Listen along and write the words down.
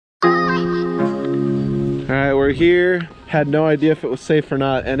We're here, had no idea if it was safe or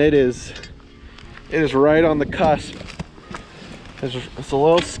not, and it is right on the cusp. It's a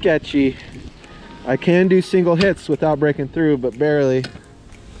little sketchy. I can do single hits without breaking through, but barely.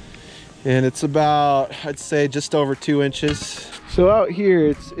 And it's about, I'd say, just over 2 inches. So out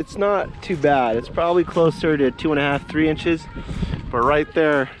here, it's not too bad. It's probably closer to 2.5, 3 inches. But right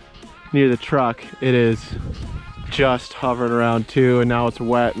there near the truck, it is just hovering around 2, and now it's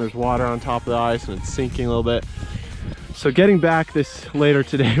wet and there's water on top of the ice and it's sinking a little bit. So getting back this later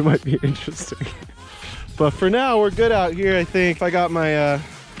today might be interesting. But for now, we're good out here, I think. I got my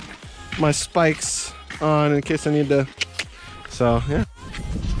my spikes on in case I need to, so yeah.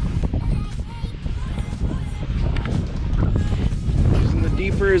 Using the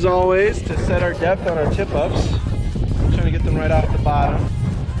deeper as always to set our depth on our tip ups. Trying to get them right off the bottom.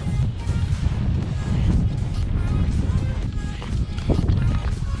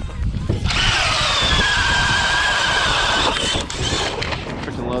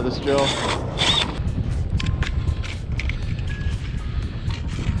 Freaking love this drill.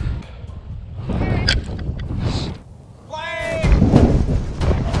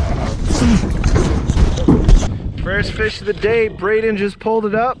 First fish of the day, Braden just pulled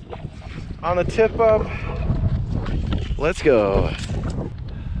it up on the tip up. Let's go.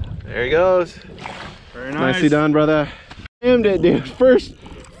 There he goes. Very nice. Nicely done, brother. Damned it, dude. First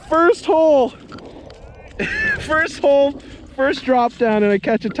hole. First hole, first drop down, and I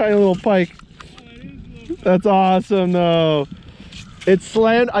catch a tiny little pike. That's awesome, though. It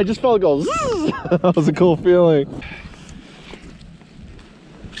slammed. I just felt it go. That was a cool feeling.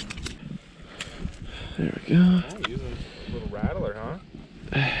 There we go. Oh, use a little rattler, huh?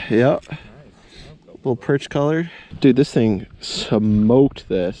 Yep. Nice. Little perch colored. Dude, this thing smoked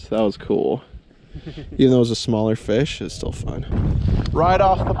this. That was cool. Even though it was a smaller fish, it's still fun. Right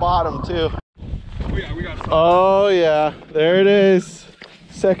off the bottom, too. Oh, yeah, we got something. Oh, yeah. There it is.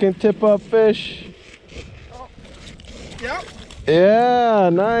 Second tip up fish. Oh. Yep. Yeah,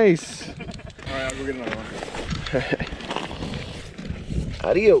 nice. All right, I'll go get another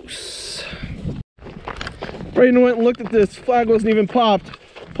one. Adios. Braden went and looked at this. Flag wasn't even popped.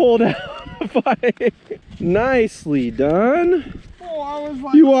 Pulled out the fight. Nicely done. Oh, I was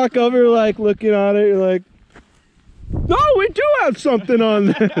like, You walk over like looking on it. You're like, no, we do have something on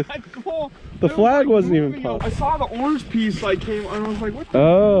this. cool. The flag wasn't even I popped. saw the orange piece like came and I was like, what the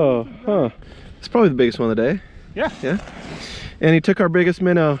Oh, huh. It's probably the biggest one of the day. Yeah. Yeah. And he took our biggest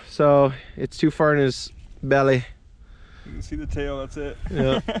minnow, so it's too far in his belly. You can see the tail, that's it.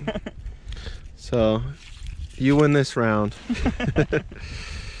 Yeah. So you win this round.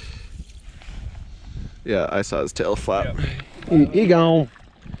 Yeah, I saw his tail flap. Yep. He gone.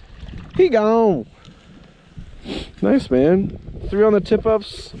 He gone. Nice, man. 3 on the tip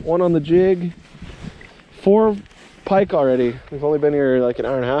ups, 1 on the jig. 4 pike already. We've only been here like an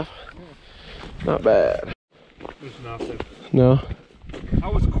hour and a half. Not bad. There's nothing. No. I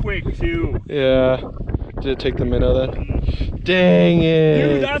was quick too. Yeah. Did it take the minnow then? Dang it.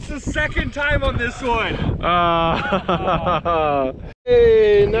 Dude, that's the second time on this one.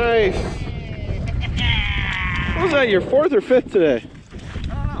 Hey, nice. What was that, your 4th or 5th today?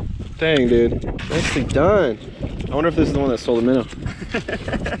 I don't know. Dang, dude. Nicely done. I wonder if this is the one that stole the minnow.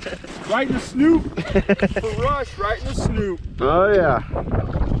 Right in the snoop. For Rush, right in the snoop. Oh, yeah.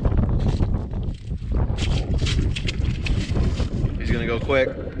 He's gonna go quick.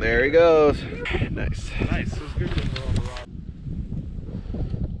 There he goes. Nice. Nice. It was good when we're on the rod.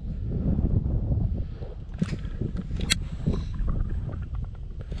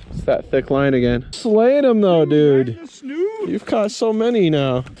 It's that thick line again. Slaying him though, dude. Right in the snoop. You've caught so many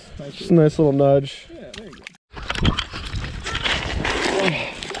now. Just a nice little nudge. Yeah, there you go.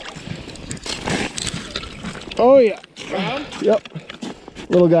 Oh yeah. Round? Yep.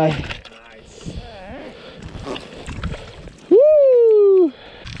 Little guy. Nice. Woo! Oh,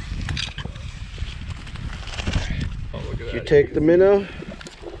 look at that. You take the minnow.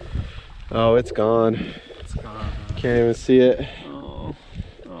 Oh, it's gone. It's gone. Huh? Can't even see it. Oh.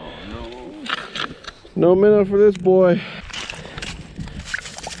 Oh no. No minnow for this boy.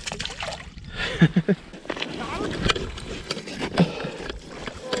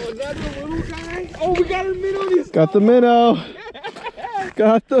 Oh, we got our minnow. Got the minnow.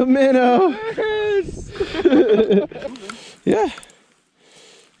 Got the minnow. Yes. Yeah.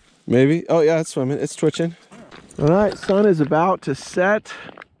 Maybe. Oh yeah, it's swimming. It's twitching. All right, sun is about to set,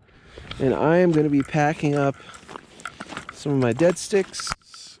 and I am going to be packing up some of my dead sticks.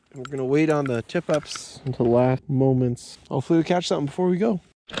 We're going to wait on the tip ups until the last moments. Hopefully we catch something before we go.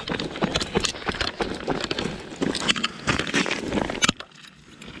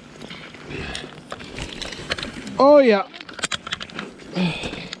 Oh yeah. What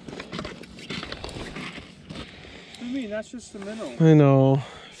do you mean? That's just the minnow. I know.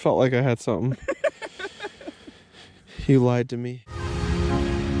 Felt like I had something. You lied to me.